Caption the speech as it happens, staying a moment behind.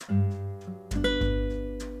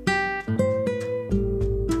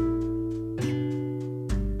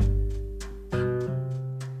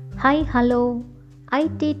Hi hello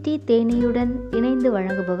IDD தேனியுடன் இணைந்து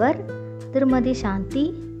வழங்குபவர் திருமதி சாந்தி,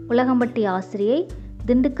 உலகம்பட்டி ஆசிரியை,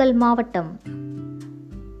 திண்டுக்கல் மாவட்டம்.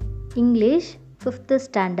 English 5th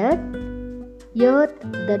standard. Earth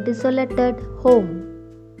the desolated home.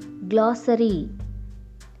 Glossary.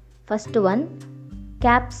 First one,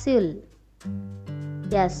 capsule.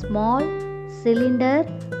 A small cylinder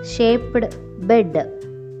shaped bed.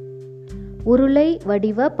 உருளை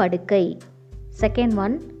வடிவ படுக்கை. Second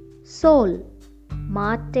one, Sol.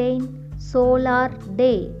 Martin solar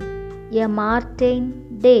day. A Martin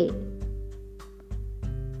day.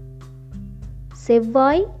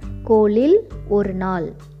 செவ்வாய் கோளில் ஒரு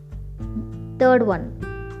நாள். Third one,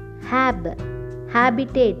 Hab.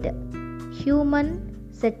 Habitat. Human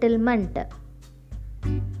settlement.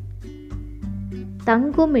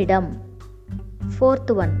 தங்குமிடம்.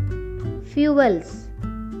 Fourth one, Fuels.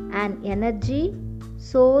 An energy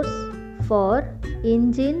source for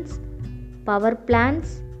engines, power plants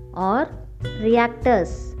or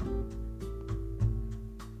reactors.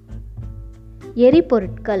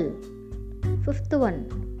 எரிபொருட்கள். Fifth one,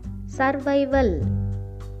 Survival.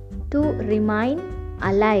 To remain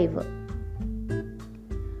alive.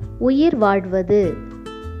 உயிர் வாழ்வது.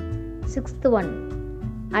 Sixth one,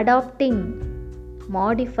 Adopting.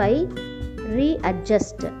 Modify,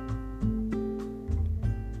 readjust.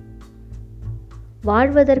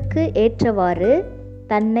 வாழ்வதற்கு ஏற்றவாறு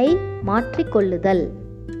தன்னை மாற்றிக்கொள்ளுதல்.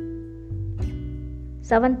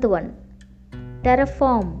 Seventh one,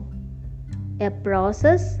 Terraform. A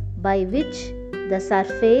process by which the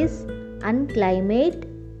surface and climate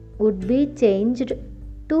would be changed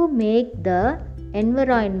to make the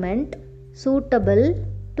environment suitable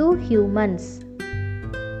to humans.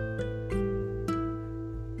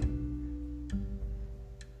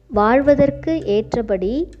 வாழ்வதற்கு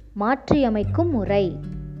ஏற்றபடி மாற்றியமைக்கும் முறை.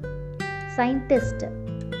 Scientist.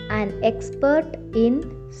 An expert in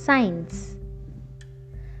science.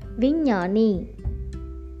 விஞ்ஞானி.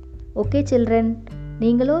 Okay children,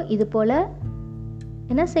 நீங்களும் இது போல்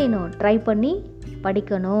என்ன செய்யணும், ட்ரை பண்ணி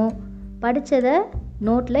படிக்கணும். படித்ததை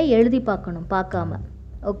நோட்டில் எழுதி பார்க்கணும் பார்க்காம.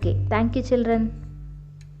 Okay, thank you children.